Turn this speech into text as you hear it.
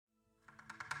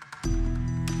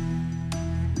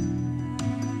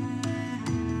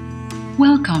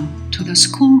Welcome to the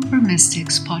School for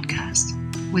Mystics podcast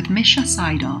with Misha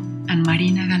and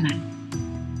Marina Galan.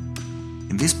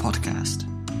 In this podcast,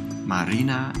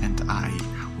 Marina and I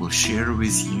will share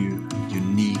with you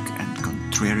unique and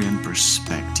contrarian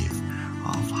perspective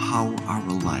of how our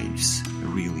lives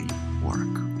really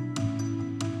work.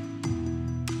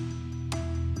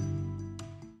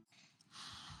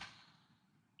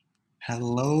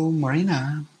 Hello,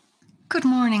 Marina. Good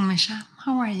morning, Misha.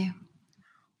 How are you?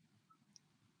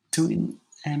 Doing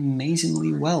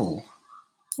amazingly well.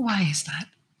 Why is that?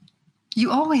 You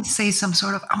always say some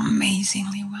sort of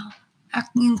amazingly well,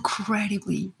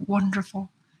 incredibly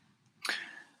wonderful.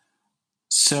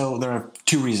 So there are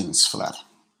two reasons for that.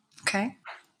 Okay.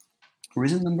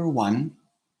 Reason number one,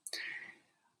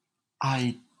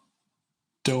 I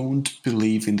don't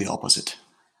believe in the opposite.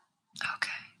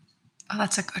 Okay. Oh,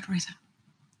 that's a good reason.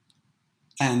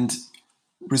 And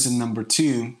reason number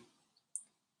two,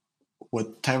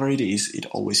 whatever it is, it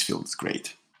always feels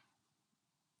great.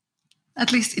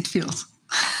 At least it feels.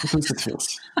 At least it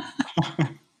feels.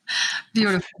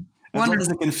 Beautiful. As long as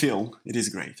it can feel, it is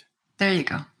great. There you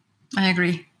go. I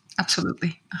agree.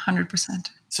 Absolutely.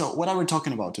 100%. So what are we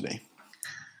talking about today?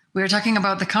 We're talking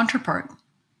about the counterpart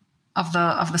of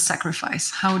the sacrifice.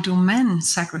 How do men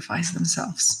sacrifice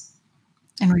themselves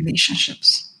in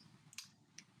relationships?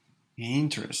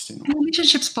 Interesting. In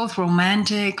relationships, both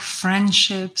romantic,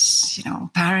 friendships,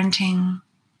 parenting,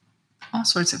 all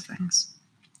sorts of things.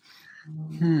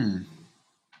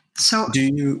 So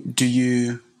do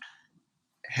you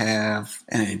have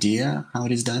an idea how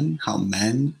it is done? How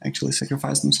men actually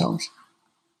sacrifice themselves?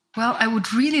 well, I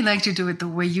would really like to do it the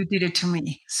way you did it to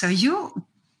me. So you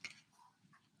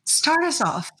start us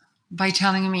off by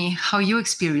telling me how you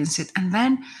experience it, and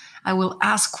then I will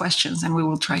ask questions and we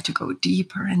will try to go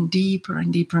deeper and deeper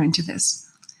and deeper into this.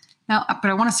 Now, but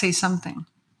I want to say something.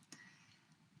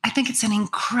 I think it's an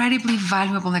incredibly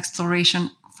valuable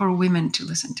exploration for women to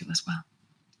listen to as well.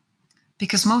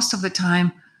 Because most of the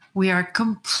time, we are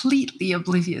completely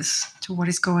oblivious to what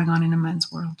is going on in a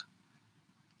man's world.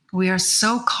 We are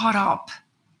so caught up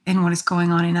in what is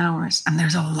going on in ours, and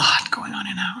there's a lot going on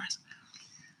in ours,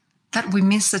 that we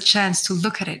miss the chance to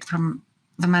look at it from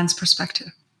the man's perspective.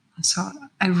 And so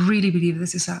I really believe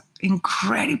this is an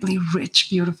incredibly rich,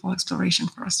 beautiful exploration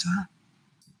for us to have.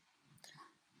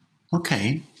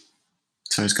 Okay.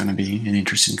 So it's going to be an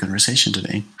interesting conversation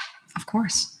today. Of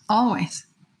course, always.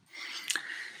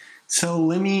 So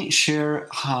let me share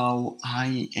how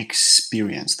I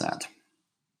experienced that.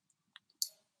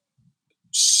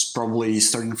 Probably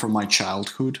starting from my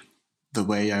childhood, the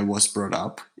way I was brought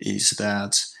up is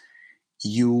that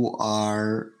you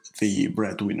are the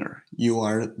breadwinner. You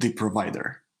are the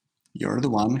provider. You're the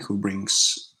one who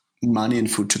brings money and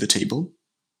food to the table,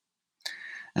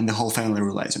 and the whole family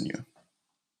relies on you.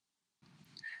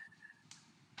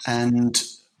 And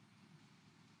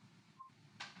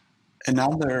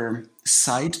another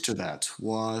side to that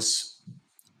was,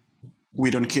 we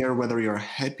don't care whether you're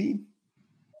happy,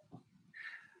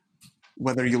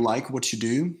 whether you like what you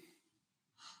do.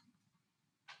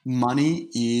 Money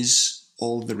is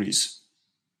all there is.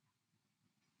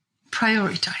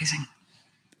 Prioritizing.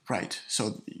 Right.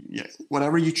 So yeah,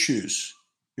 whatever you choose,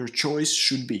 your choice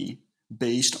should be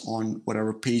based on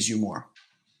whatever pays you more.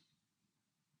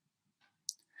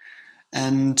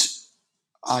 And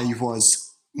I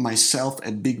was myself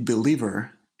a big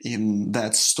believer in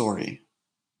that story,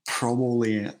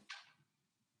 probably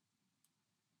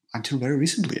until very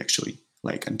recently, actually,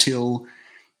 like until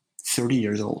 30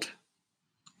 years old.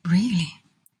 Really?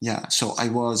 Yeah. So I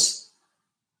was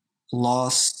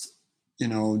lost,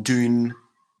 doing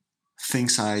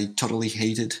things I totally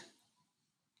hated.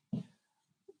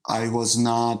 I was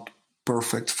not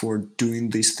perfect for doing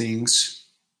these things.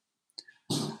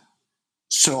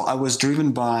 So I was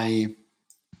driven by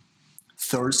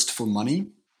thirst for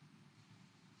money,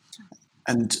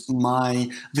 and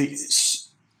the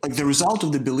result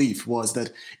of the belief was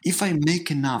that if I make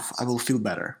enough, I will feel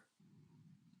better.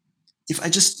 If I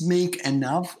just make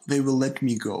enough, they will let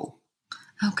me go.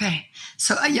 Okay,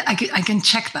 so I can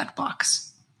check that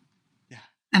box. Yeah.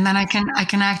 And then I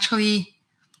can actually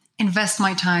invest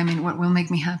my time in what will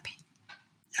make me happy.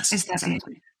 Yes, Is that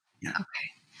exactly. it? Yeah.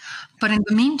 Okay. But in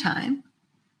the meantime,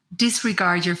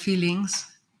 disregard your feelings,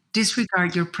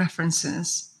 disregard your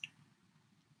preferences.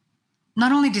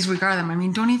 Not only disregard them, I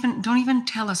mean, don't even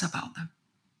tell us about them.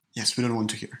 Yes, we don't want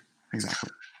to hear.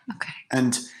 Exactly. Okay.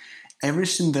 And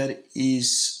everything that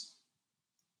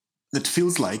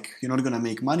feels like you're not going to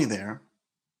make money there,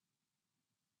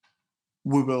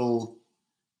 we will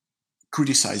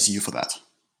criticize you for that.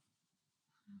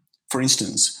 For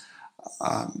instance,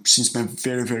 since my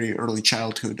very, very early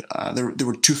childhood, there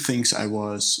were two things I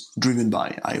was driven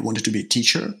by. I wanted to be a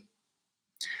teacher,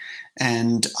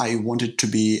 and I wanted to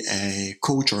be a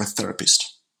coach or a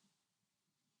therapist.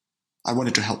 I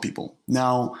wanted to help people.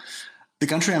 Now, the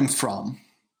country I'm from,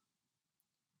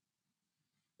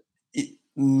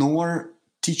 nor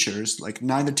teachers, like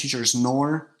neither teachers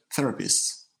nor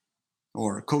therapists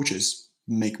or coaches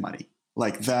make money.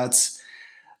 Like that's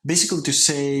basically to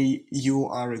say you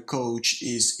are a coach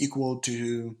is equal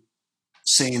to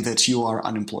saying that you are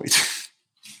unemployed.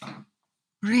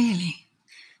 Really?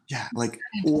 Yeah, like,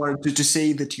 or to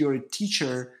say that you're a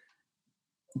teacher,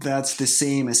 that's the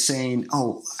same as saying,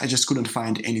 oh, I just couldn't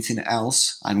find anything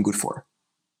else I'm good for.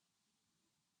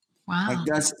 Like Wow.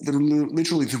 that's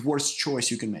literally the worst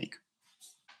choice you can make.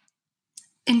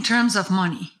 In terms of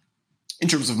money. In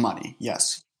terms of money,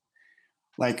 yes.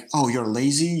 Like, oh, you're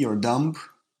lazy, you're dumb,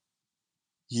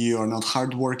 you're not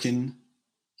hardworking,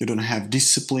 you don't have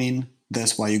discipline,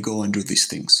 that's why you go and do these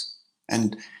things.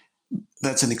 And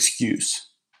that's an excuse.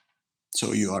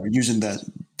 So you are using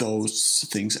those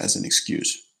things as an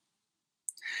excuse.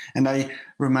 And I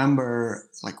remember,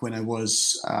 like when I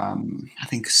was, I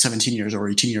think 17 years or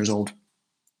 18 years old,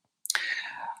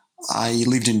 I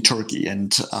lived in Turkey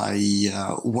and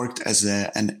I worked as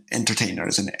an entertainer,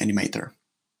 as an animator.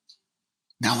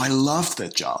 Now I loved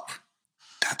that job.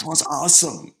 That was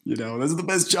awesome. That's the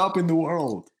best job in the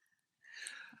world.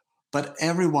 But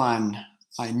everyone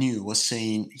I knew was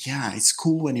saying, yeah, it's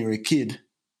cool when you're a kid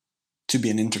to be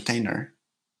an entertainer,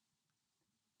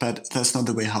 but that's not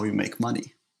the way how you make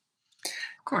money.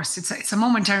 Of course, it's a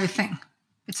momentary thing.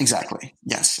 Exactly.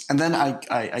 Yes. And then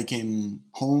I came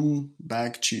home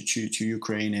back to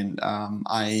Ukraine, and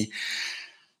I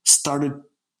started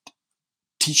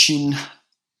teaching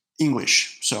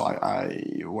English. So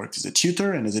I worked as a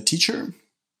tutor and as a teacher.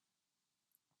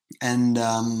 And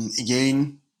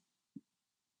again,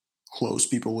 close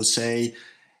people would say,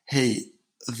 hey,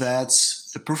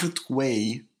 that's a perfect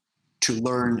way to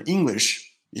learn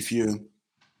English. If you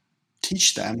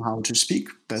teach them how to speak,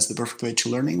 that's the perfect way to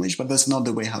learn English, but that's not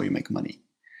the way how you make money.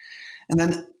 And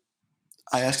then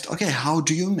I asked, okay, how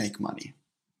do you make money?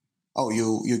 Oh,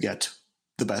 you get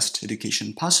the best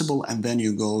education possible, and then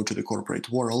you go to the corporate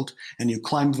world and you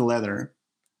climb the ladder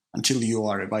until you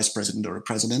are a vice president or a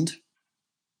president,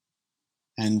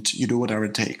 and you do whatever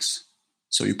it takes.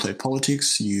 So you play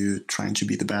politics, you trying to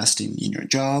be the best in your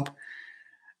job,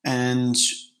 and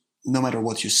no matter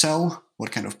what you sell,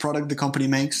 what kind of product the company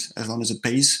makes, as long as it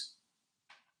pays,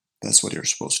 that's what you're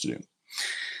supposed to do.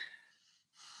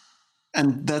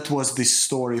 And that was this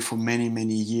story for many,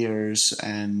 many years,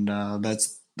 and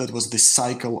that was the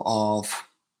cycle of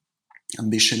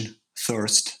ambition,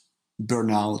 thirst,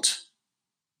 burnout,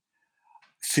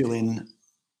 feeling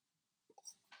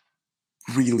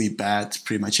really bad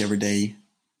pretty much every day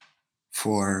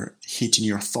for hitting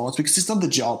your thoughts, because it's not the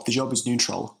job is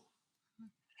neutral.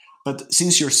 But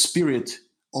since your spirit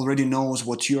already knows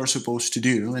what you're supposed to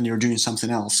do and you're doing something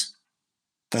else,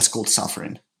 that's called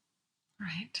suffering.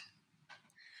 Right.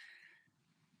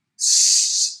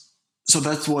 So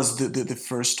that was the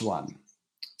first one.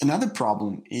 Another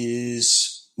problem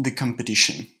is the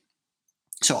competition.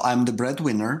 So I'm the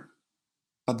breadwinner,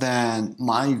 but then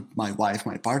my wife,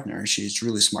 my partner, she's a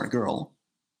really smart girl.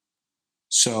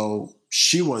 So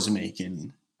she was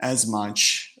making as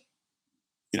much,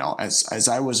 as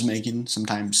I was making,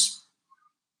 sometimes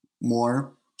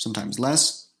more, sometimes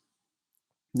less.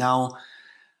 Now,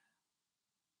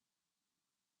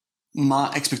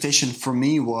 my expectation for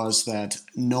me was that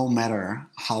no matter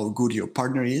how good your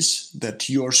partner is, that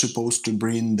you're supposed to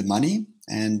bring the money.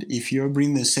 And if you're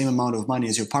bringing the same amount of money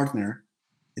as your partner,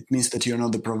 it means that you're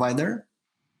not the provider,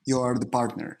 you're the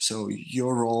partner. So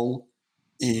your role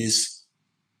is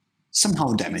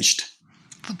somehow damaged.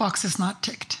 The box is not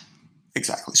ticked.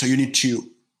 Exactly. So you need to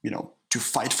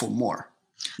fight for more.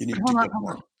 You need to get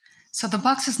more. So the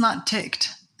box is not ticked,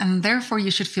 and therefore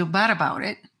you should feel bad about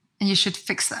it, and you should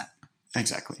fix that.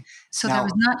 Exactly. So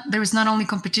there is not only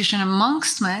competition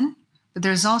amongst men, but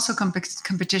there's also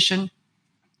competition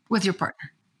with your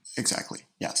partner. Exactly.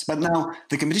 Yes. But now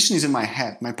the competition is in my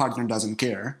head. My partner doesn't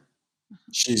care.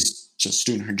 She's just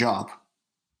doing her job,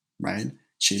 right?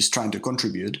 She's trying to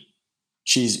contribute.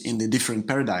 She's in the different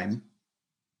paradigm.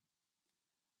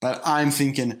 But I'm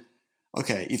thinking,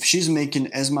 okay, if she's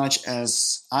making as much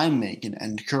as I'm making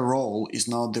and her role is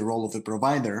not the role of the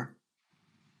provider,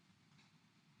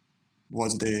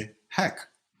 what's the heck?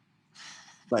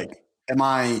 Like, am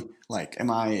I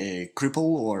a cripple,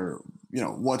 or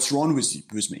what's wrong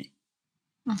with me?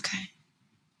 Okay.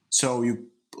 So you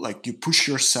push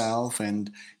yourself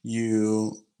and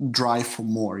you drive for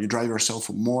more. You drive yourself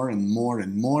for more and more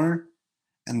and more.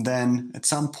 And then at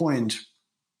some point,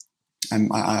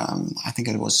 I think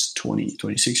I was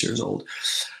 26 years old.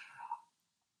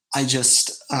 I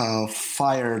just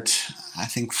fired, I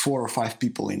think, 4 or 5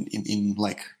 people in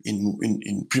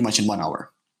pretty much in 1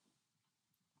 hour.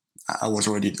 I was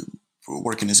already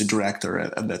working as a director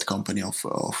at that company of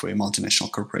a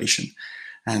multinational corporation,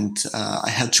 and I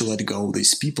had to let go of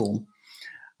these people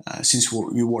since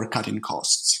we were cutting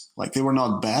costs. Like, they were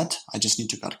not bad. I just need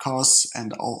to cut costs,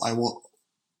 and I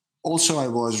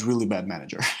was really bad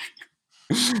manager,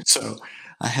 so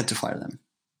I had to fire them.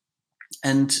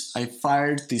 And I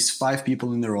fired these 5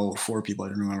 people in a row, or 4 people, I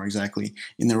don't remember exactly,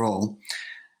 in a row.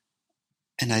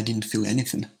 And I didn't feel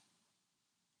anything.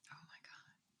 Oh my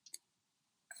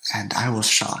God. And I was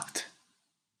shocked.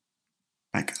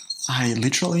 Like, I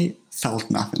literally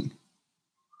felt nothing.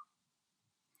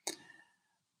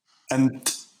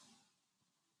 And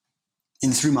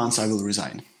in 3 months, I will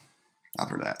resign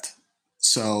after that.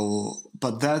 So,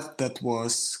 but that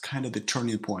was kind of the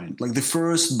turning point. Like the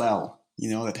first bell,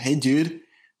 that, hey, dude,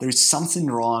 there is something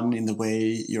wrong in the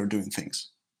way you're doing things.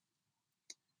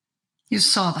 You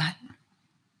saw that.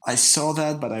 I saw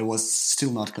that, but I was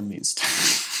still not convinced.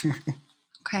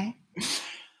 Okay.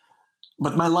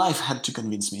 But my life had to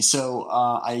convince me. So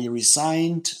I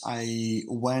resigned. I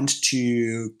went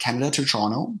to Canada, to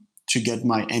Toronto, to get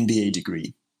my MBA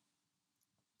degree.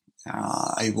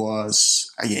 I was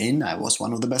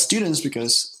one of the best students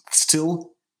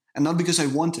and not because I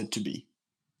wanted to be.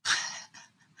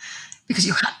 Because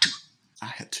you had to. I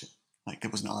had to. Like,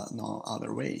 there was no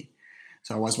other way.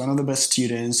 So I was one of the best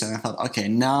students, and I thought, okay,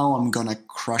 now I'm gonna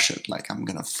crush it. Like, I'm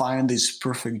gonna find this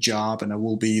perfect job, and I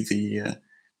will be the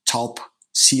top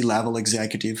C-level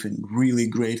executive in really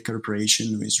great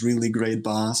corporation with really great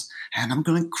boss, and I'm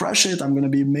gonna crush it. I'm gonna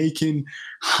be making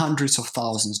hundreds of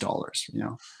thousands of dollars.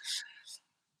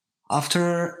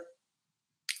 After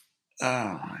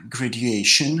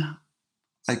graduation,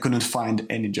 I couldn't find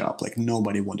any job. Like,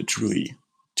 nobody wanted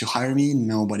to hire me.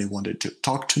 Nobody wanted to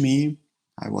talk to me.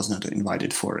 I was not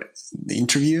invited for the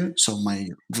interview. So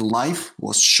the life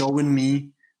was showing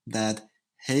me that,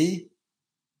 hey,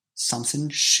 something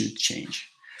should change.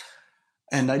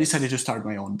 And I decided to start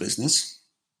my own business.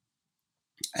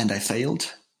 And I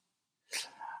failed.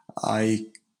 I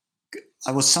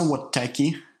was somewhat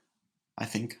techy, I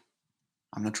think.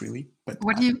 I'm not really, but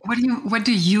what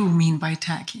do you mean by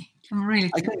tacky? I'm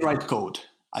really I can write code.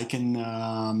 I can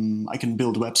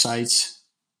build websites,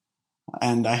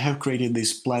 and I have created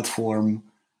this platform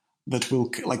that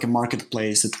will, like a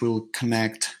marketplace, that will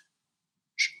connect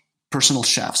personal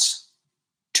chefs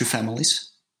to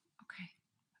families. Okay.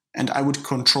 And I would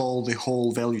control the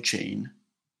whole value chain.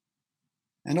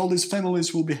 And all these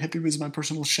families will be happy with my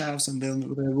personal chefs, and then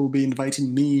they will be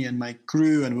inviting me and my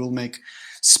crew, and we'll make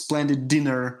splendid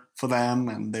dinner for them,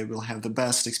 and they will have the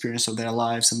best experience of their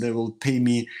lives, and they will pay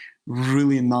me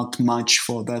really not much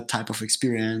for that type of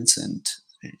experience, and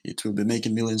it will be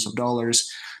making millions of dollars.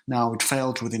 Now, it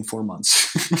failed within 4 months.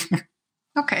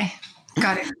 Okay,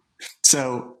 got it.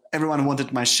 So everyone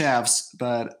wanted my chefs,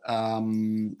 but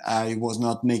I was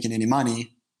not making any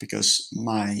money because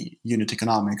my unit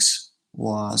economics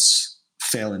was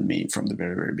failing me from the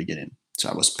very, very beginning. So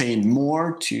I was paying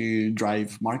more to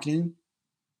drive marketing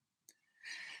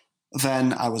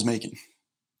than I was making.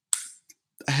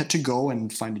 I had to go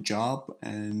and find a job,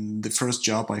 and the first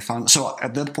job I found. So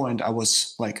at that point, I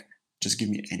was like, just give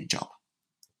me any job.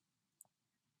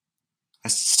 I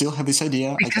still have this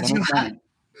idea. Because I gotta make money.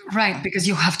 Right, because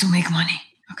you have to make money.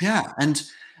 Okay. Yeah,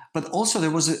 but also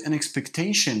there was an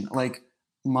expectation. Like,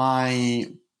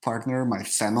 my partner, my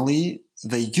family,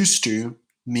 they used to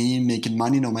me making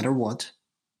money no matter what,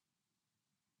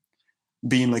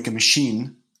 being like a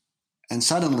machine, and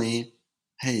suddenly,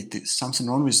 hey, there's something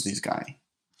wrong with this guy.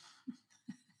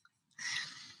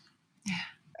 Yeah.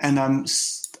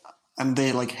 And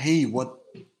they like, hey, what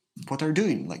are you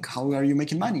doing? Like, how are you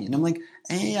making money? And I'm like,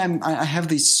 hey, I have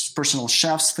this personal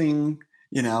chefs thing,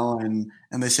 and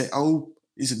they say, oh,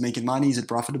 is it making money? Is it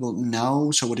profitable?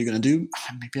 No. So what are you gonna do?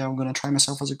 Maybe I'm gonna try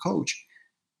myself as a coach.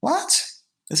 What?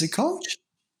 As a coach?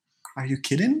 Are you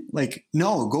kidding? Like,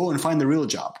 no, go and find the real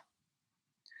job.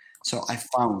 So I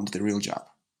found the real job.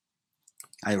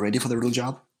 Are you ready for the real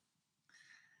job?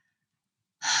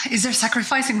 Is there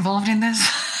sacrifice involved in this?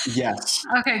 Yes.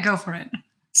 Okay, go for it.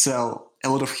 So a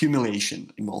lot of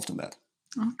humiliation involved in that.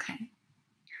 Okay.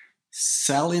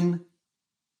 Selling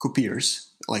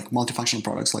copiers, like multifunctional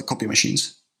products, like copy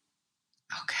machines,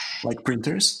 Okay. like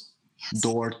printers, Yes.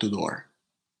 door to door.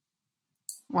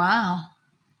 Wow.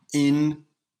 In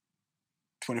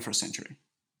 21st century.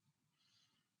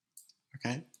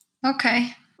 Okay.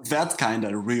 Okay. That kind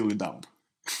of really dumb.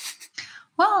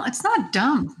 Well, it's not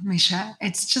dumb, Misha.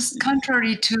 It's just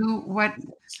contrary to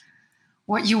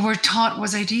what you were taught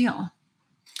was ideal.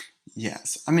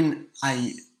 Yes. I mean,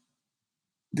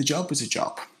 the job was a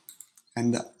job,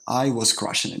 and I was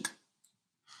crushing it.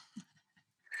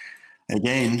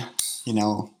 Again,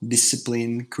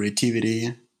 discipline,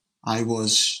 creativity. I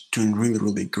was doing really,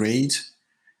 really great.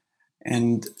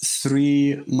 And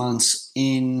 3 months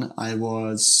in, I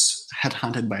was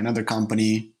headhunted by another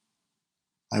company.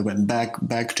 I went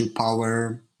back to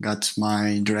Power, got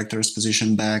my director's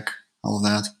position back, all of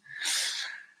that.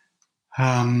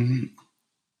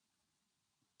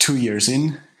 2 years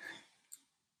in,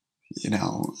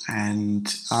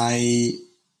 and I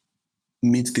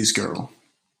meet this girl.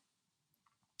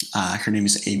 Her name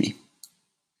is Amy.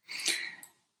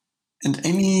 And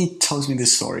Amy tells me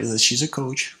this story that she's a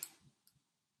coach.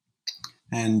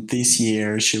 And this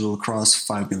year she will cross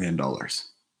 $5 million.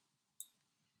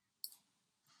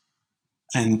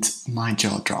 And my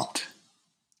jaw dropped.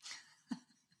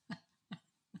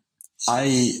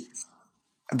 At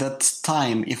that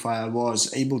time, if I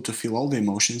was able to feel all the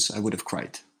emotions, I would have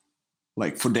cried,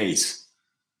 like for days.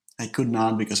 I could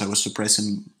not because I was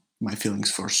suppressing my feelings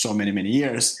for so many, many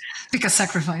years. Because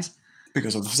sacrifice.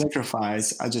 Because of the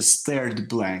sacrifice, I just stared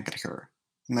blank at her.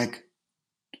 I'm like,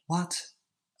 what?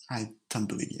 I don't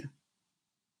believe you.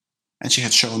 And she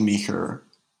had shown me her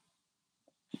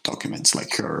documents,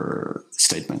 like her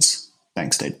statements,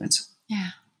 bank statements.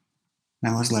 Yeah.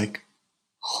 And I was like,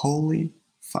 holy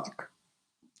fuck.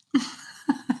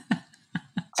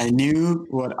 I knew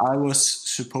what I was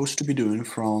supposed to be doing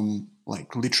from,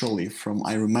 like, literally from,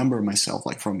 I remember myself,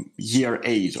 like, from year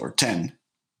 8 or 10.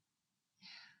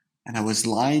 And I was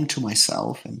lying to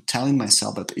myself and telling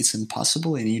myself that it's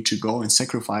impossible. I need to go and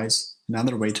sacrifice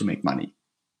another way to make money.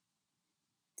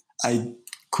 I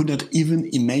could not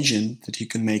even imagine that you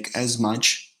can make as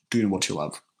much doing what you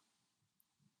love.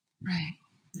 Right.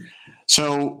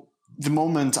 So the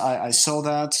moment I saw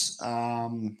that,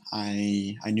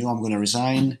 I knew I'm going to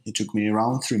resign. It took me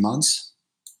around 3 months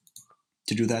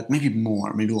to do that, maybe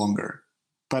more, maybe longer.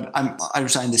 But I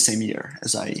resigned the same year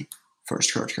as I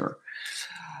first heard her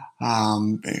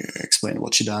explain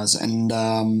what she does. And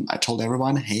I told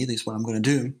everyone, hey, this is what I'm going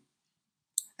to do.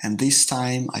 And this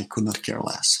time I could not care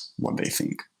less what they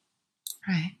think.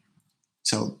 Right.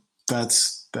 So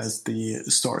that's the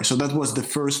story. So that was the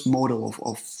first model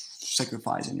of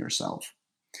sacrificing yourself.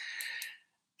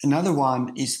 Another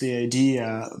one is the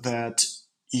idea that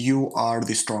you are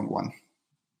the strong one.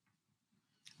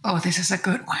 Oh, this is a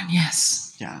good one.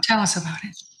 Yes. Yeah. Tell us about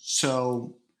it.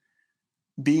 So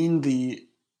being the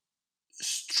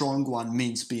strong one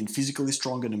means being physically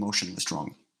strong and emotionally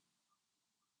strong.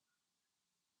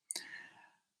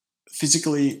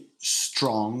 Physically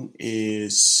strong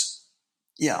is,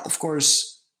 yeah, of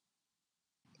course,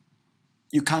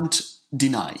 you can't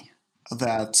deny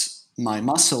that my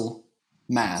muscle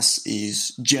mass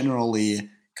is generally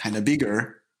kind of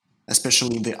bigger,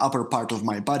 especially in the upper part of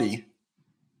my body,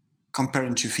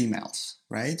 compared to females,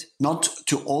 right? Not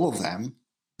to all of them.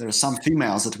 There are some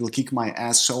females that will kick my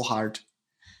ass so hard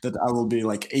that I will be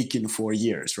like aching for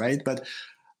years, right? But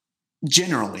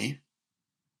generally,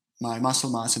 my muscle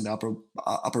mass in the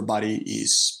upper body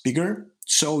is bigger.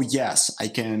 So yes, I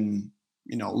can,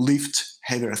 lift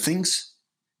heavier things.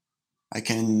 I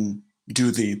can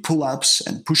do the pull-ups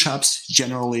and push-ups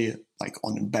generally like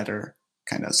on a better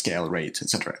kind of scale rate,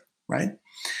 etc. Right?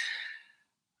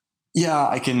 Yeah,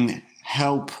 I can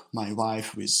help my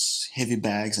wife with heavy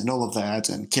bags and all of that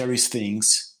and carries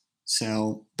things.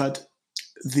 So, but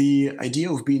the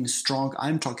idea of being strong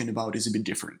I'm talking about is a bit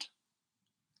different.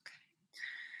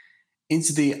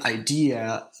 It's the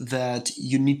idea that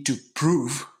you need to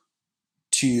prove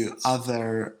to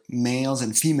other males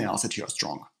and females that you're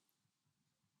strong.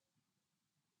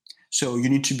 So you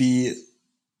need to be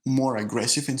more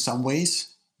aggressive in some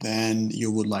ways than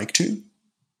you would like to.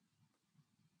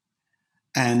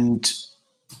 And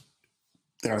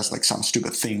there's like some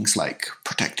stupid things like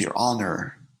protect your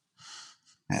honor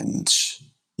and,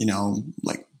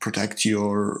 like protect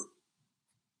your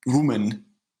woman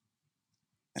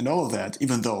and all of that,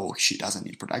 even though she doesn't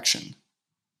need protection.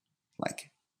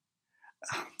 Like,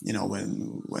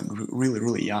 when really,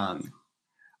 really young,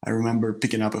 I remember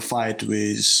picking up a fight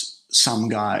with some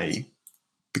guy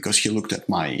because he looked at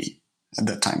my, at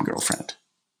that time, girlfriend.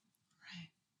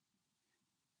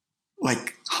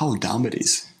 Like, how dumb it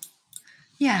is.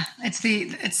 Yeah,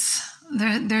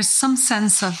 there's some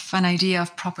sense of an idea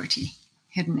of property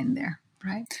hidden in there,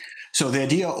 right? So the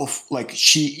idea of like,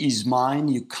 she is mine,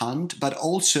 you can't, but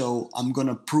also I'm going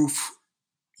to prove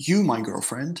you, my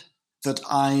girlfriend, that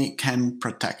I can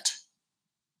protect.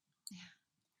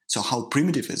 So how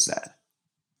primitive is that?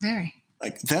 Very.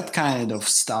 Like that kind of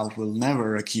stuff will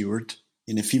never occur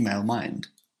in a female mind.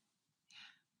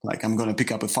 Like I'm going to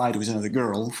pick up a fight with another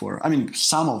girl for, I mean,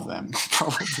 some of them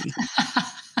probably.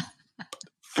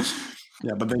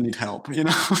 Yeah, but they need help, you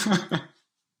know?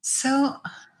 So,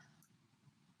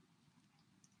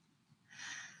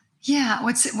 yeah,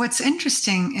 what's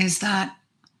interesting is that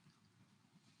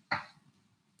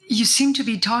you seem to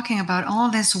be talking about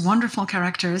all these wonderful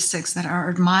characteristics that are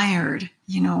admired,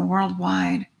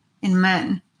 worldwide in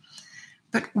men,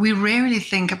 but we rarely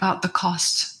think about the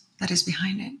cost that is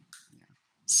behind it.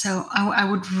 So I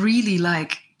would really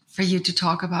like for you to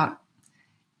talk about,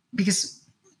 because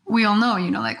we all know,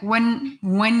 like when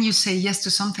you say yes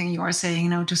to something, you are saying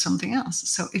no to something else.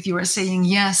 So if you are saying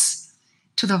yes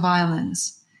to the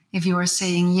violence, if you are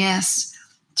saying yes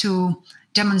to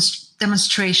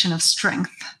demonstration of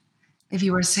strength, if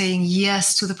you are saying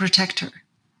yes to the protector,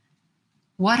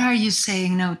 what are you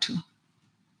saying no to?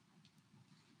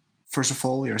 First of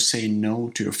all, you're saying no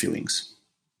to your feelings.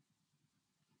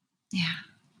 Yeah.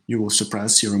 You will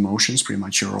suppress your emotions pretty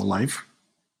much your whole life.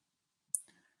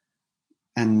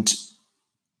 And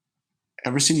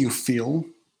everything you feel,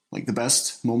 like the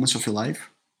best moments of your life,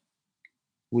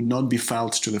 would not be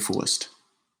felt to the fullest.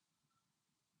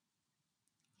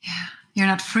 Yeah. You're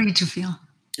not free to feel.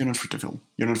 You're not free to feel.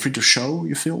 You're not free to show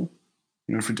you feel.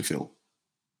 You're not free to feel.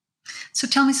 So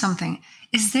tell me something.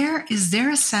 Is there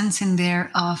a sense in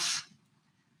there of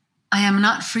I am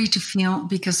not free to feel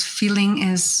because feeling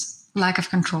is lack of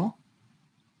control?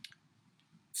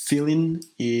 Feeling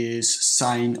is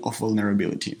sign of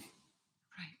vulnerability.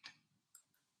 Right.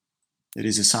 It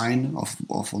is a sign of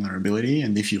vulnerability,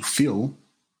 and if you feel,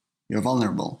 you're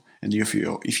vulnerable. And if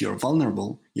you're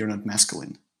vulnerable, you're not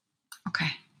masculine.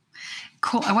 Okay.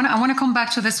 Cool. I want to come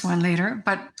back to this one later,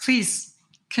 but please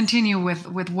continue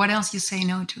with what else you say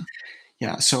no to.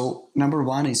 Yeah. So number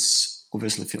one is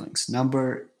obviously feelings.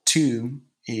 Number two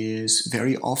is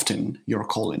very often your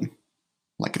calling,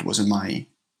 like it was in my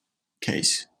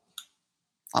case.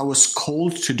 I was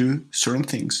called to do certain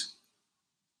things.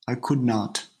 I could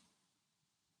not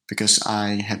because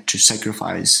I had to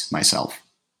sacrifice myself.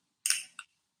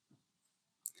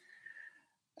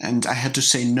 And I had to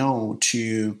say no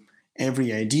to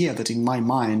every idea that in my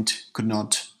mind could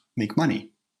not make money.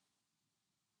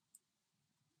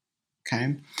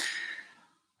 Okay.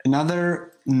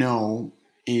 Another no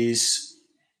is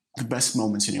the best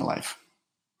moments in your life.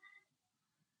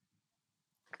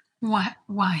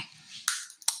 Why?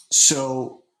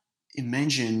 So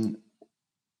imagine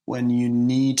when you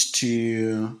need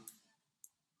to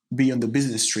be on the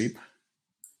business trip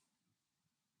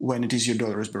when it is your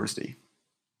daughter's birthday.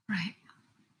 Right.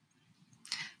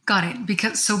 Got it.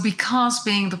 Because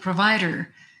being the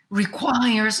provider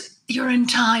requires your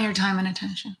entire time and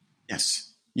attention.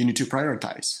 Yes. You need to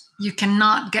prioritize. You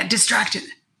cannot get distracted.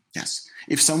 Yes.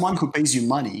 If someone who pays you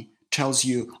money tells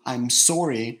you, I'm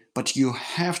sorry, but you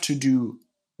have to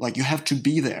you have to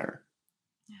be there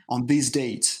on these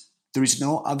dates, there is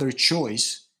no other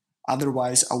choice.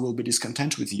 Otherwise, I will be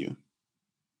discontent with you.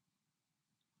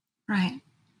 Right.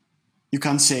 You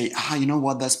can't say, you know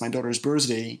what, that's my daughter's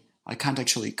birthday. I can't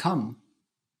actually come.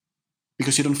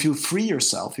 Because you don't feel free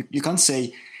yourself. You can't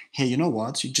say, hey, you know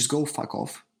what, you just go fuck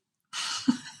off.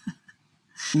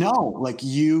 No, like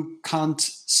you can't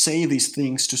say these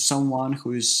things to someone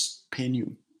who is paying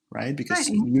you, right? Because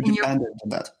Right. you're dependent on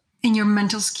that. In your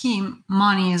mental scheme,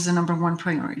 money is the number one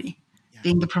priority. Yeah.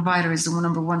 Being the provider is the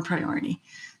number one priority.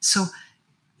 So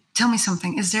tell me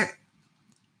something. Is there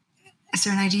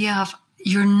an idea of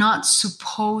you're not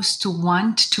supposed to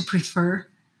want to prefer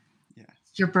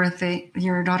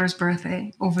your daughter's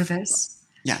birthday over this?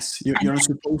 Yes, you're not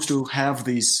supposed to have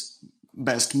these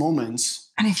best moments.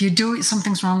 And if you do it,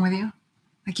 something's wrong with you.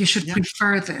 Like you should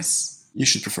prefer this. You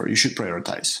should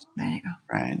prioritize. There you go.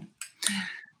 Right. Yeah.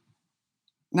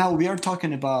 Now we are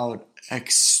talking about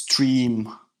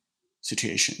extreme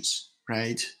situations,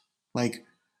 right? Like,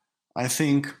 I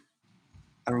think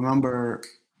I remember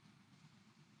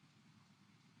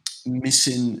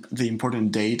missing the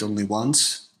important date only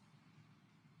once.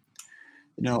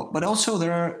 But also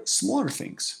there are smaller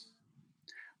things.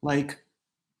 Like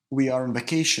we are on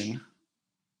vacation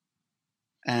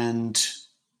and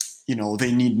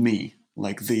they need me.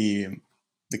 Like the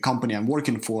company I'm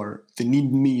working for, they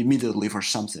need me immediately for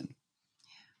something.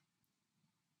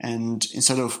 And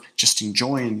instead of just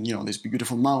enjoying, these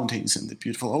beautiful mountains and the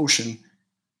beautiful ocean,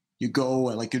 you go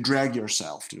and you drag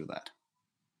yourself to do that.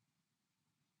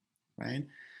 Right?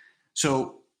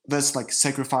 So that's like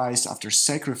sacrifice after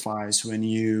sacrifice when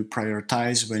you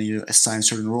prioritize, when you assign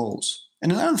certain roles.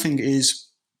 And another thing is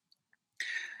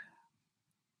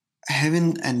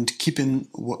having and keeping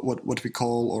what we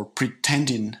call, or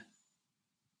pretending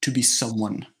to be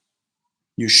someone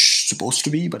you're supposed to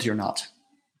be, but you're not.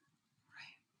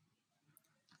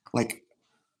 Like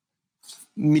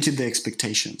meeting the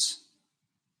expectations.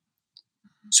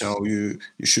 So you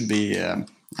should be, like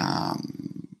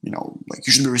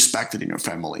you should be respected in your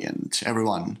family, and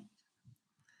everyone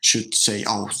should say,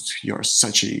 "Oh, you're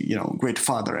such a great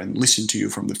father," and listen to you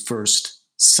from the first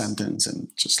sentence, and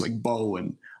just like bow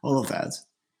and all of that.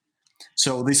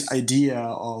 So this idea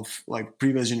of like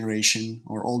previous generation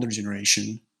or older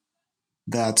generation,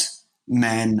 that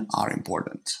men are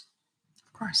important,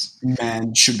 Of course.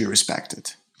 men should be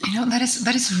respected.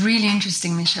 That is really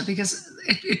interesting, Misha, because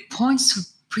it points to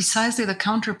precisely the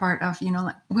counterpart of,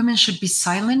 like women should be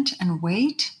silent and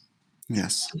wait,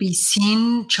 Yes. be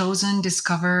seen, chosen,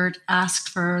 discovered, asked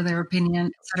for their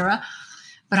opinion, etc.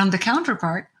 But on the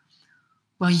counterpart,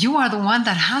 well, you are the one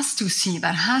that has to see,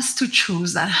 that has to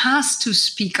choose, that has to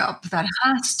speak up, that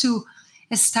has to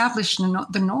establish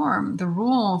the norm, the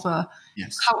rule, the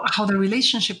Yes. how the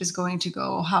relationship is going to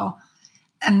go,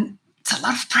 and it's a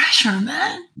lot of pressure,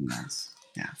 man. Yes.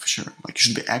 Yeah, for sure. Like you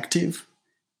should be active.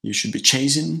 You should be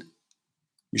chasing.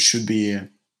 You should be,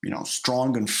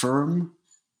 strong and firm.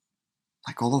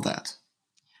 Like all of that.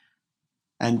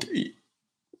 And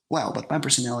well, but my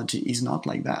personality is not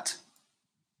like that.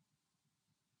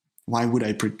 Why would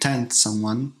I pretend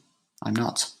someone I'm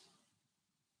not?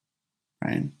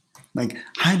 Right? Like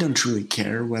I don't really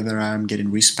care whether I'm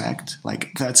getting respect.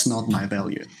 Like that's not my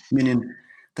value. Meaning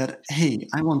that, hey,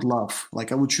 I want love.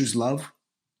 Like I would choose love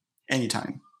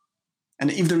anytime.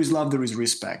 And if there is love, there is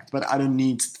respect. But I don't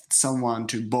need someone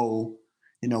to bow,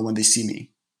 when they see me.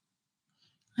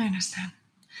 I understand.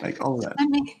 Like all of that.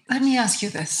 Let me ask you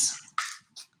this.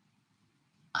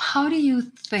 How do you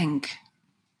think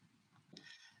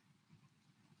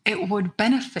it would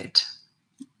benefit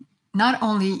not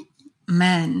only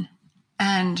men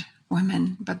and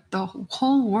women, but the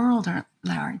whole world at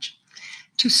large,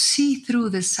 to see through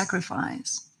this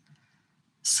sacrifice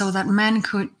so that men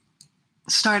could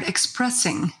start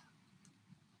expressing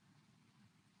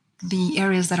the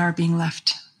areas that are being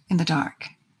left in the dark,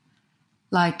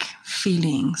 like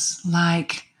feelings,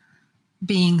 like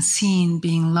being seen,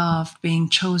 being loved, being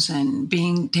chosen,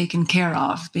 being taken care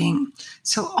of,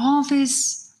 so all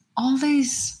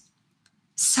these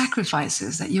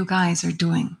sacrifices that you guys are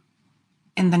doing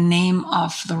in the name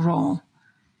of the role,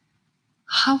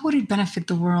 how would it benefit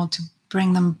the world to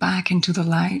bring them back into the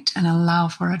light and allow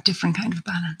for a different kind of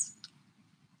balance?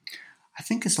 I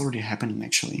think it's already happening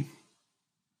actually.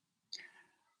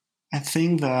 I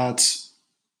think that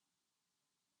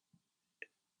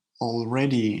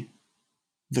already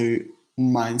the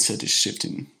mindset is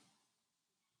shifting.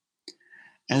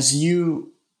 As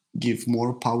you give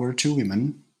more power to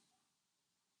women,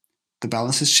 the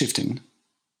balance is shifting.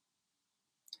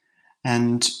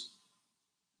 And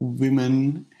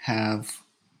women have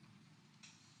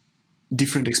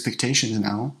different expectations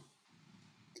now.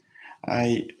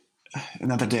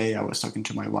 Another day I was talking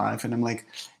to my wife and I'm like,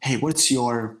 hey, what's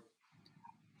your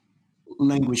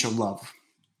language of love?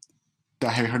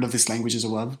 Have you heard of these languages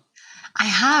of love? I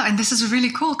have, and this is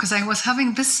really cool because I was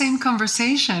having this same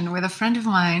conversation with a friend of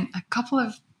mine a couple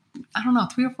of, I don't know,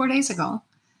 3 or 4 days ago.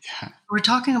 Yeah. We're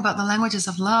talking about the languages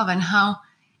of love and how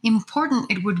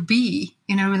important it would be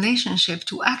in a relationship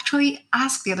to actually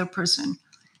ask the other person,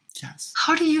 Yes.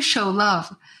 how do you show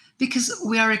love? Because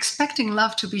we are expecting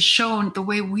love to be shown the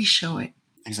way we show it.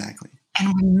 Exactly.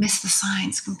 And we miss the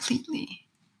signs completely.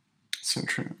 So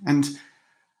true. And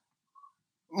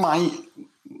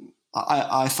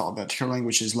I thought that her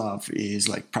language is love is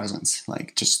like presence,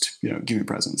 like just give me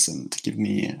presents and give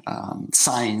me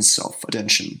signs of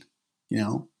attention,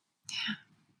 Yeah.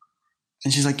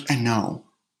 And she's like, I know,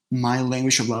 my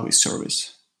language of love is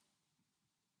service.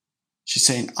 She's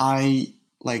saying, I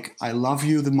love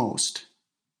you the most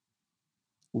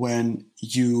when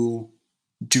you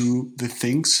do the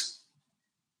things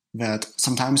that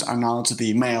sometimes are not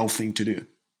the male thing to do.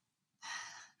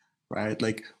 Right?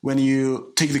 Like when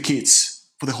you take the kids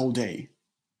for the whole day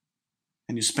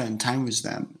and you spend time with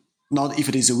them, not if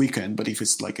it is a weekend, but if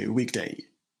it's like a weekday.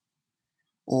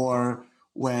 Or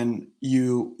when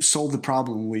you solve the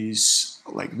problem with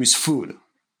food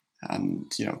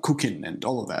and cooking and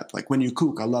all of that. Like when you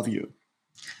cook, I love you.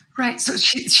 Right. So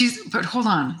she's, but hold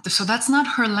on. So that's not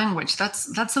her language.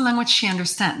 That's the language she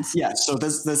understands. Yeah. So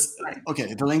that's Right.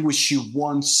 okay. The language she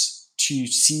wants to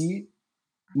see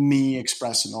me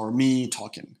expressing or me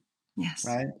talking. Yes.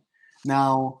 right?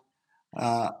 Now,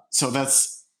 so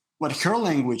that's what her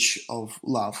language of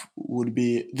love would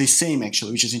be the same,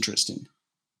 actually, which is interesting.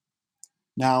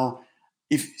 Now,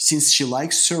 if since she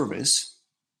likes service,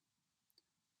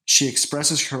 she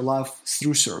expresses her love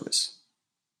through service,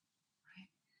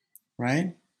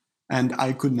 right? And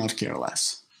I could not care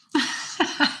less.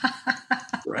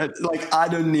 Right? Like, I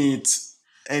don't need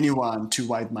anyone to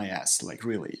wipe my ass. Like,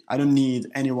 really, I don't need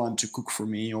anyone to cook for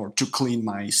me or to clean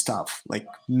my stuff. Like,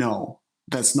 no,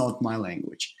 that's not my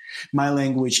language. My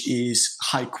language is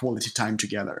high quality time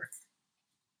together,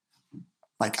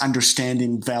 like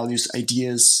understanding values,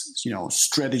 ideas,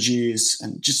 strategies,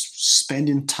 and just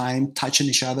spending time touching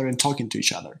each other and talking to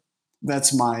each other.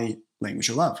 That's my language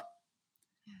of love.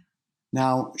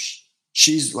 Now,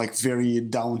 she's like very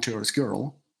down to earth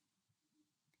girl.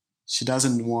 She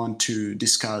doesn't want to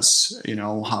discuss,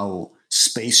 how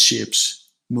spaceships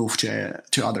move to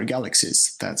other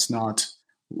galaxies. That's not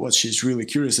what she's really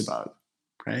curious about,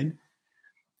 right?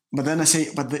 But then I say,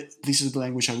 this is the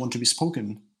language I want to be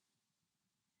spoken,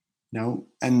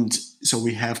 and so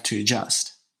we have to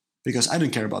adjust because I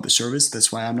don't care about the service. That's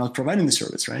why I'm not providing the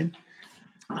service, right?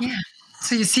 Yeah.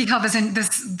 So you see how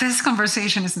this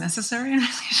conversation is necessary in a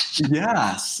relationship.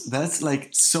 Yes, that's like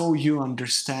so you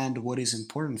understand what is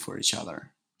important for each other,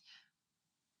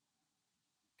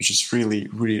 which is really,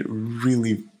 really,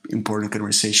 really important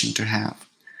conversation to have.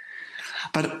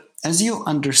 But as you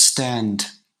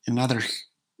understand another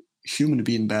human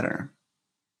being better,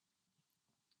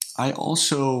 I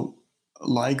also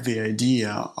like the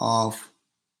idea of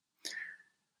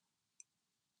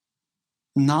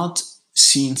not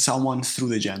seeing someone through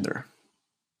the gender.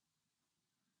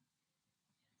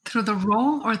 Through the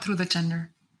role or through the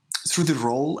gender? Through the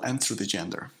role and through the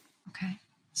gender. Okay.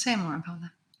 Say more about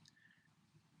that.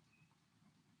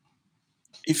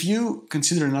 If you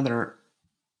consider another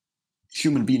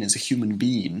human being as a human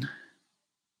being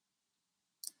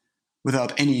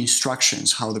without any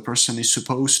instructions how the person is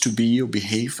supposed to be or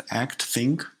behave, act,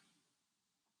 think,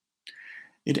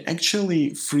 it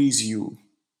actually frees you.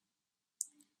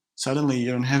 Suddenly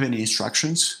you don't have any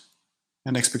instructions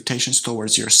and expectations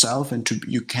towards yourself, and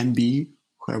you can be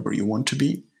whoever you want to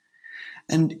be.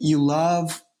 And you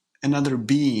love another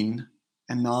being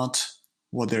and not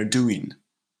what they're doing,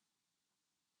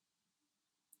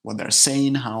 what they're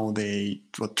saying,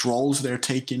 what roles they're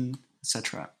taking,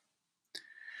 etc.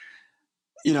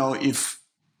 If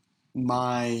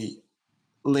my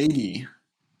lady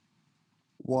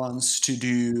wants to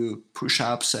do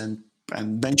push-ups and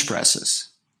bench presses,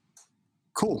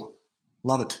 cool,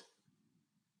 love it.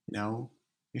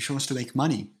 If she wants to make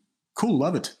money, cool,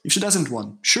 love it. If she doesn't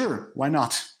want, sure, why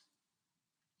not?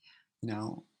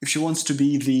 If she wants to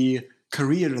be the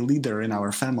career leader in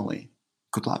our family,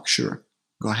 good luck, sure,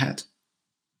 go ahead.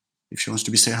 If she wants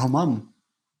to be stay-at-home mom,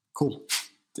 cool.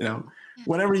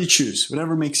 Whatever you choose,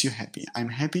 whatever makes you happy. I'm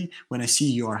happy when I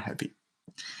see you are happy.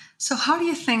 So how do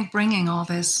you think bringing all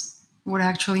this would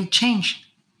actually change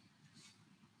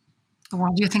the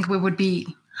world? Do you think we would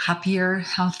be happier,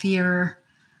 healthier?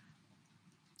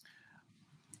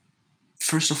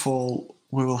 First of all,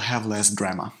 we will have less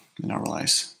drama in our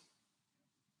lives.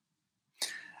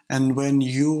 And when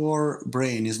your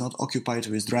brain is not occupied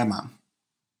with drama,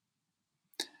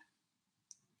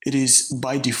 it is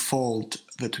by default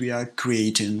that we are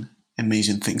creating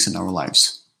amazing things in our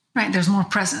lives. Right, there's more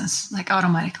presence, like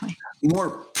automatically. More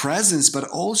presence, but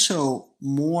also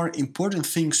more important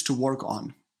things to work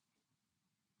on.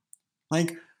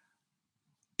 Like,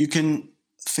 you can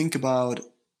think about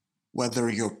whether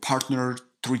your partner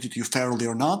treated you fairly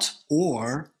or not,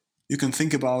 or you can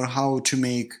think about how to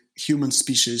make human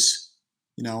species,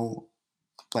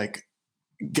 like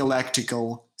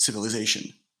galactical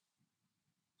civilization.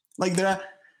 Like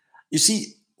you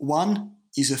see, one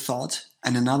is a thought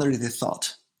and another is a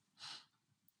thought.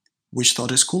 Which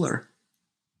thought is cooler?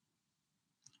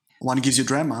 One gives you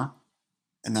drama,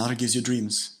 another gives you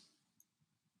dreams.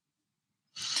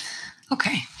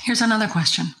 Okay, here's another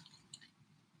question.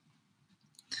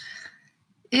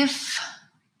 If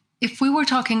we were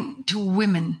talking to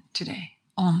women today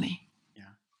only,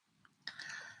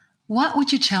 what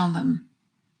would you tell them?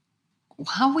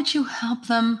 How would you help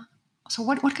them? So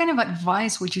what kind of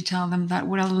advice would you tell them that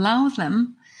would allow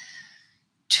them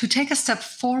to take a step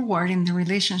forward in the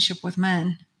relationship with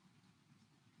men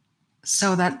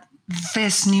so that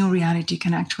this new reality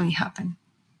can actually happen,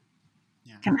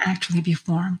 can actually be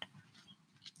formed?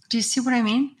 Do you see what I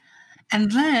mean?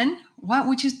 And then what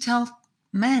would you tell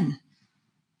men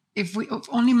if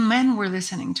only men were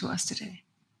listening to us today?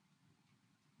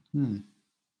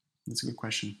 That's a good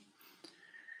question.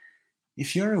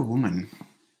 If you're a woman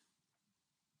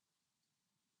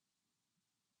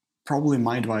probably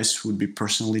my advice would be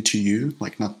personally to you,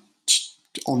 like not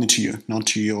only to you, not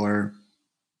to your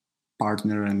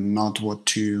partner, and not what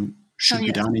Oh, should be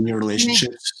yes. done in your Me.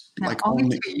 relationships, No, like only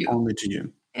only to you. only to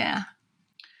you. Yeah.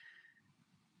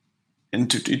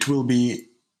 And it will be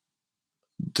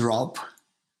drop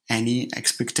any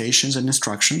expectations and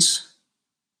instructions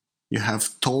you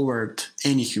have toward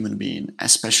any human being,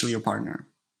 especially your partner,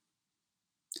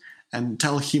 and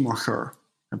tell him or her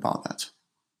about that.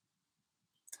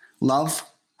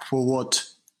 Love for what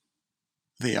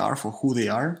they are, for who they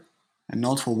are, and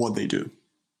not for what they do.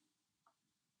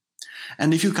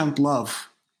 And if you can't love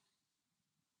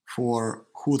for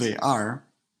who they are,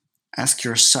 ask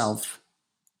yourself,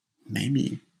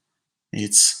 maybe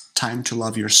it's time to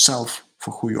love yourself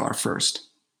for who you are first.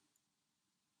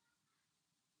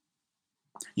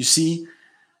 You see,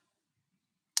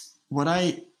 what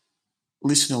I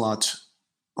listen a lot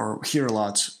or hear a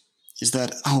lot is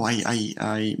that, oh,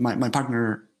 my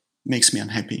partner makes me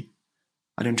unhappy.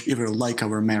 I don't ever like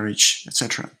our marriage,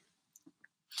 etc.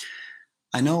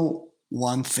 I know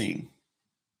one thing.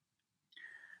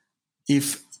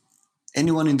 If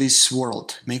anyone in this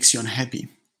world makes you unhappy,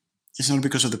 it's not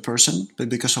because of the person, but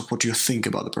because of what you think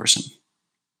about the person.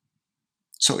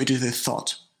 So it is a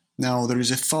thought. Now, there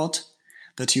is a thought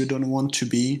that you don't want to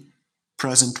be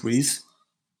present with,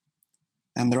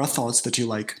 and there are thoughts that you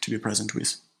like to be present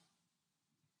with.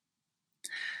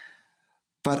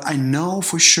 But I know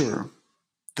for sure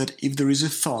that if there is a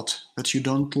thought that you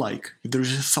don't like, if there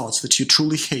is a thought that you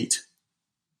truly hate,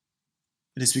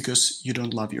 it is because you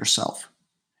don't love yourself.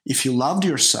 If you loved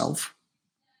yourself,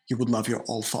 you would love your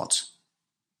all thoughts.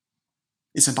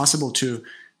 It's impossible to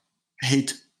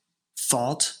hate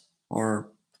thought or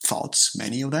thoughts,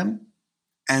 many of them,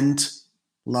 and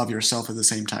love yourself at the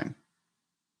same time.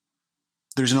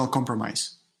 There's no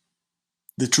compromise.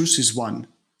 The truth is one.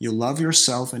 You love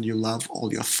yourself and you love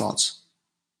all your thoughts.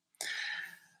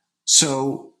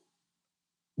 So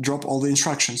drop all the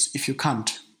instructions if you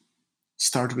can't.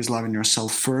 Start with loving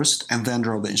yourself first and then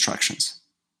drop the instructions.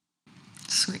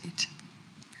 Sweet.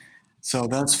 So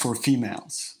that's for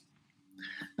females.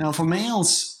 Now, for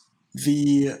males,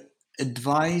 the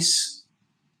advice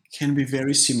can be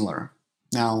very similar.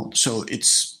 Now, so it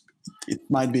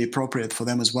might be appropriate for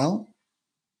them as well,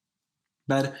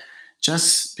 but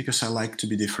just because I like to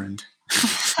be different.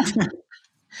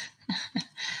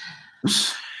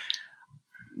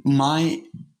 My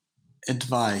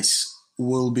advice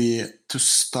will be to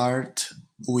start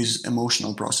with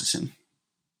emotional processing.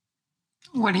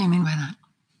 What do you mean by that?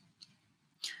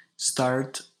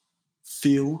 Start,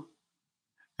 feel,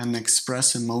 and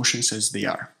express emotions as they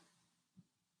are.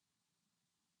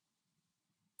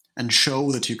 And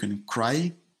show that you can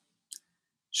cry.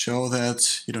 Show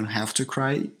that you don't have to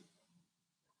cry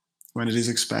when it is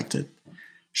expected.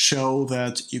 Show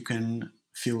that you can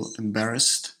feel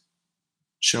embarrassed.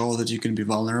 Show that you can be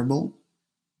vulnerable.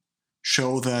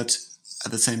 Show that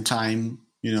at the same time,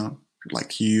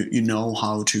 like you know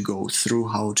how to go through,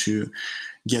 how to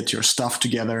get your stuff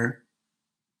together,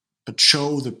 but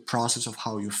show the process of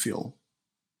how you feel.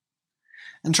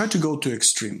 And try to go to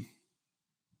extreme.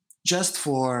 Just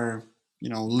for,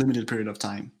 limited period of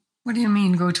time. What do you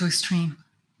mean go to extreme?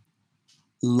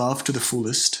 Love to the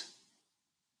fullest,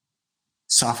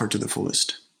 suffer to the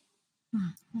fullest,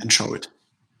 and show it.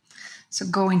 So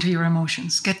go into your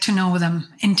emotions, get to know them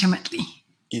intimately.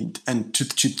 And to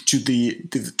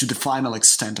the final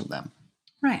extent of them.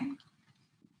 Right.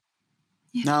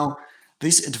 Yeah. Now,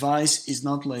 this advice is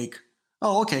not like,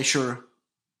 oh, okay, sure.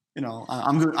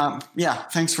 I'm good. Yeah,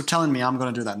 thanks for telling me. I'm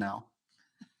going to do that now.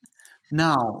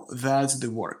 Now, that's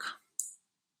the work.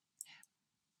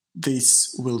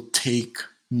 This will take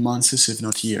months, if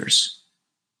not years.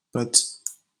 But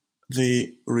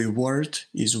the reward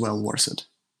is well worth it.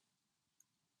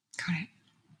 Got it.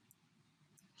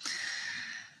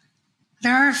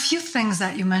 There are a few things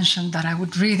that you mentioned that I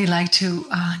would really like to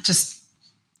just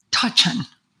touch on.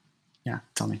 Yeah,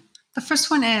 tell me. The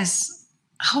first one is,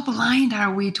 how blind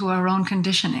are we to our own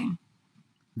conditioning?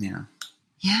 Yeah.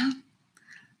 Yeah?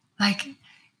 Like,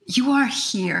 you are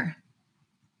here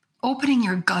opening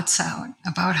your guts out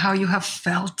about how you have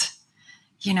felt,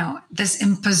 this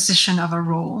imposition of a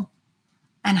role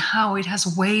and how it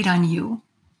has weighed on you.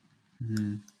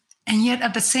 Mm-hmm. And yet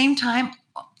at the same time,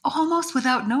 almost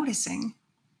without noticing,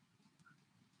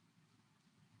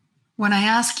 when I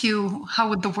ask you, how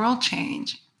would the world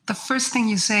change? The first thing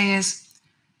you say is,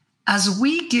 as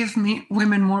we give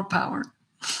women more power.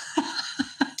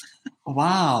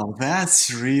 Wow,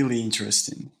 that's really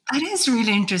interesting. It is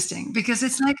really interesting because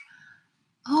it's like,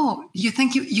 oh, you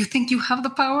think you have the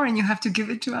power and you have to give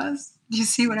it to us? Do you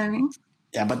see what I mean?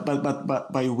 Yeah, but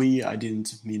by we I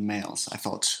didn't mean males. I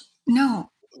thought No,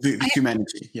 the I,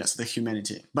 humanity. Yes, the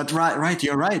humanity. But right,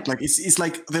 you're right. Like it's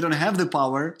like they don't have the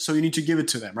power, so you need to give it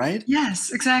to them, right?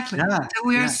 yes, exactly. Yeah, So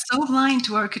we are yeah. so blind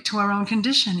to our own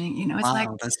conditioning. It's like,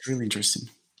 Wow, that's really interesting.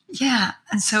 yeah.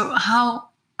 And so how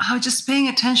just paying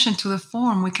attention to the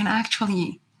form, we can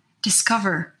actually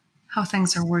discover how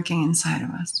things are working inside of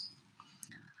us.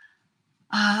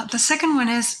 The second one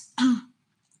is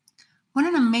what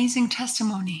an amazing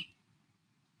testimony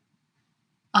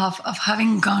of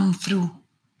having gone through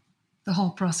the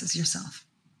whole process yourself.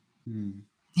 Hmm.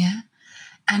 Yeah.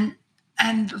 And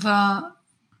and the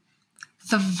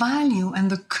value and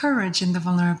the courage in the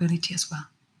vulnerability as well.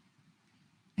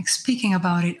 Like speaking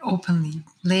about it openly,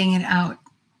 laying it out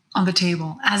on the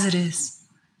table as it is,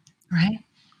 right?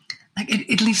 Like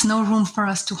it leaves no room for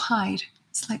us to hide.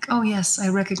 It's like, oh yes, I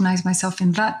recognize myself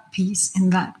in that piece,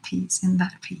 in that piece, in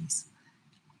that piece.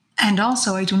 And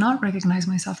also I do not recognize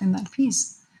myself in that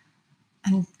piece.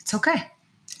 And it's okay.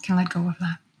 I can let go of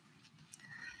that.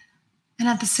 And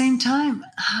at the same time,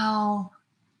 how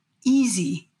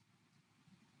easy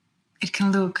it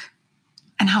can look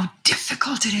and how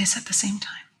difficult it is at the same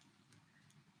time,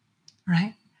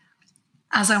 right?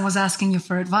 As I was asking you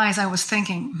for advice, I was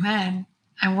thinking, man,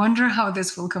 I wonder how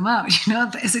this will come out.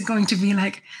 Is it going to be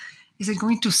like, is it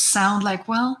going to sound like,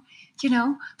 well,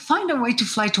 find a way to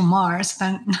fly to Mars,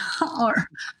 then,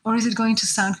 or is it going to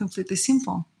sound completely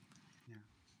simple? Yeah.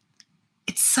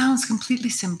 It sounds completely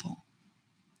simple.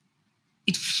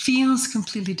 It feels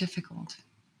completely difficult,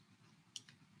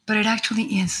 but it actually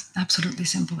is absolutely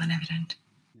simple and evident.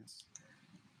 Yes.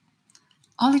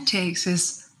 All it takes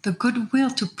is the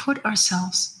goodwill to put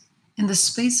ourselves in the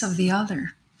space of the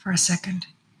other for a second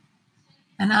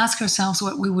and ask ourselves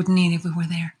what we would need if we were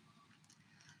there.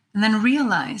 And then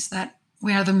realize that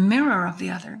we are the mirror of the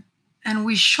other, and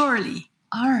we surely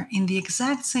are in the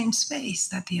exact same space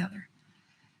that the other.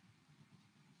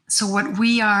 So, what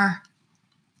we are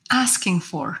asking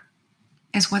for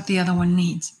is what the other one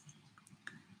needs.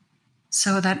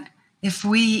 So that if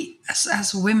we,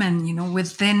 as women,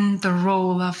 within the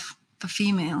role of the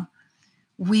female,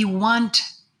 we want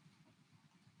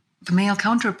the male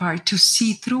counterpart to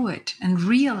see through it and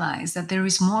realize that there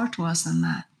is more to us than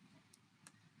that.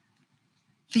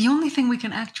 The only thing we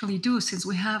can actually do, since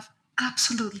we have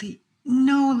absolutely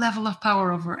no level of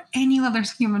power over any other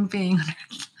human being on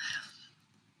earth,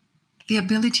 the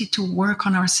ability to work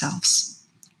on ourselves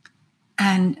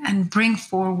and bring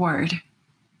forward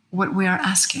what we are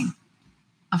asking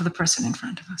of the person in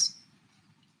front of us.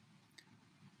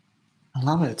 I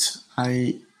love it.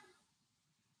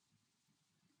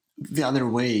 The other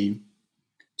way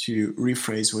to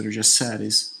rephrase what you just said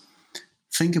is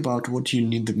think about what you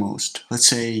need the most. Let's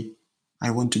say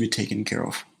I want to be taken care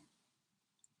of,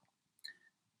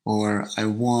 or I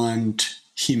want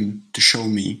him to show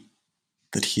me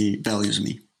that he values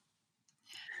me.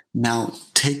 Now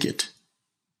take it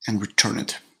and return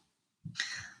it.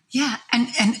 Yeah, and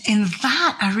in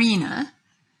that arena,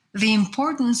 the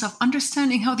importance of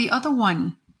understanding how the other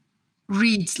one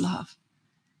reads love,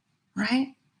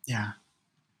 right? Yeah.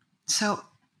 So,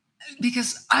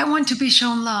 because I want to be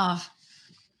shown love,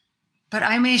 but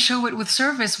I may show it with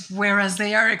service, whereas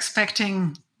they are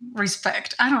expecting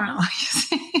respect. I don't know. You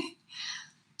see?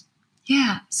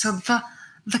 Yeah. So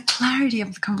the clarity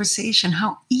of the conversation,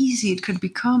 how easy it could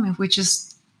become if we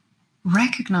just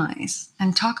recognize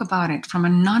and talk about it from a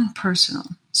non-personal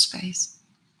space.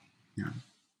 Yeah.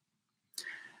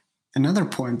 Another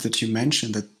point that you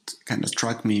mentioned that kind of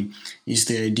struck me is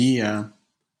the idea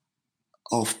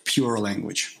of pure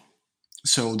language.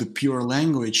 So the pure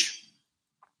language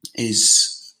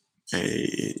is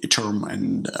a term,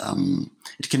 and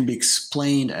it can be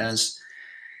explained as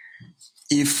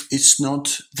if it's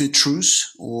not the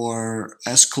truth or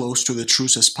as close to the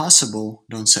truth as possible,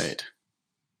 don't say it.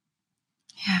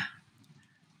 Yeah.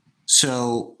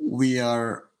 So we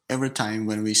are every time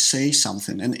when we say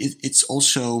something, and it's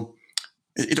also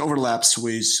it overlaps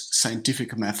with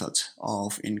scientific method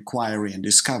of inquiry and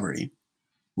discovery,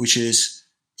 which is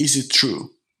it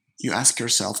true? You ask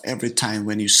yourself every time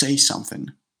when you say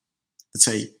something, let's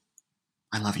say,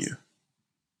 I love you.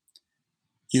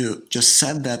 You just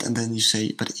said that and then you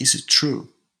say, but is it true?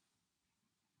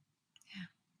 Yeah.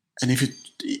 And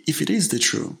if it is the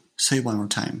true, say one more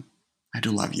time, I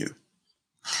do love you.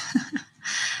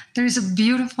 There is a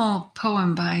beautiful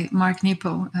poem by Mark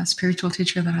Nepo, a spiritual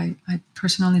teacher that I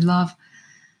personally love.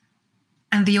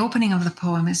 And the opening of the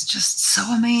poem is just so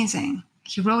amazing.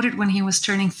 He wrote it when he was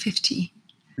turning 50.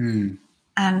 Mm.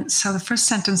 And so the first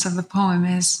sentence of the poem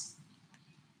is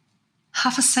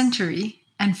half a century,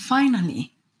 and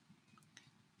finally,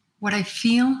 What I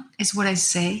feel is what I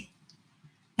say,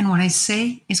 and what I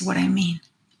say is what I mean.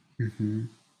 Mm-hmm.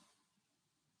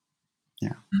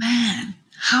 Yeah. Man,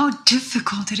 how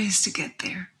difficult it is to get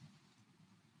there,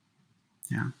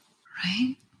 Yeah.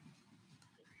 right?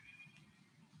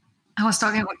 I was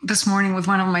talking this morning with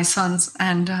one of my sons,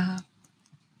 and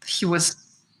he was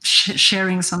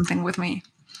sharing something with me.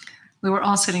 We were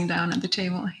all sitting down at the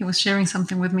table. He was sharing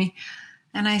something with me,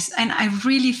 and I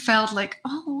really felt like,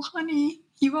 oh, honey,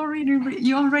 you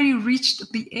already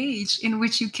reached the age in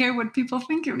which you care what people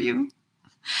think of you.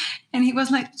 And he was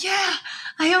like, yeah,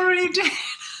 I already did.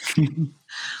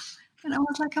 And I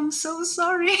was like, I'm so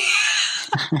sorry.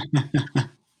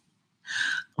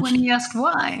 When he asked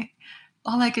why,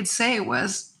 all I could say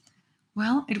was,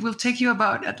 well, it will take you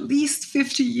about at least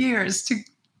 50 years to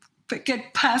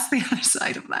get past the other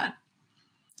side of that.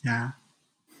 Yeah.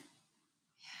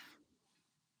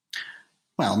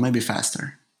 Well, maybe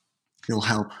faster. You'll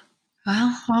help.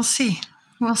 Well, we'll see.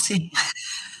 We'll see.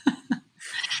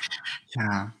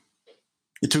 Yeah.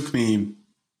 It took me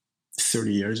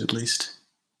 30 years at least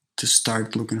to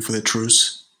start looking for the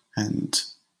truth and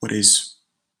what is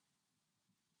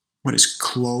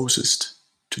closest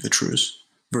to the truth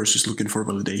versus looking for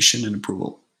validation and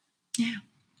approval. Yeah.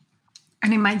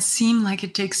 And it might seem like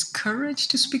it takes courage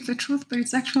to speak the truth, but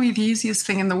it's actually the easiest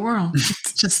thing in the world.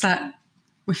 It's just that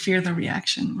we fear the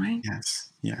reaction, right? Yes.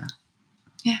 Yeah.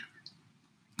 Yeah.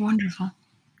 Wonderful.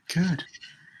 Good.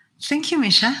 Thank you,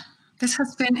 Misha. This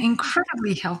has been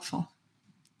incredibly helpful.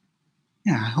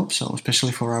 Yeah, I hope so,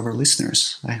 especially for our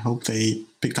listeners. I hope they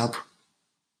picked up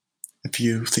a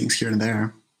few things here and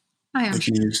there I am they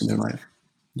sure. can use in their life. I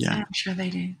Yeah. am sure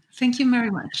they did. Thank you very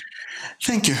much.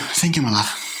 Thank you. Thank you, my love.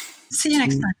 See you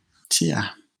next time. See ya.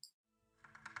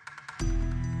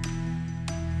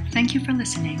 Thank you for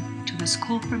listening to the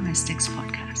School for Mystics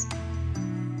podcast.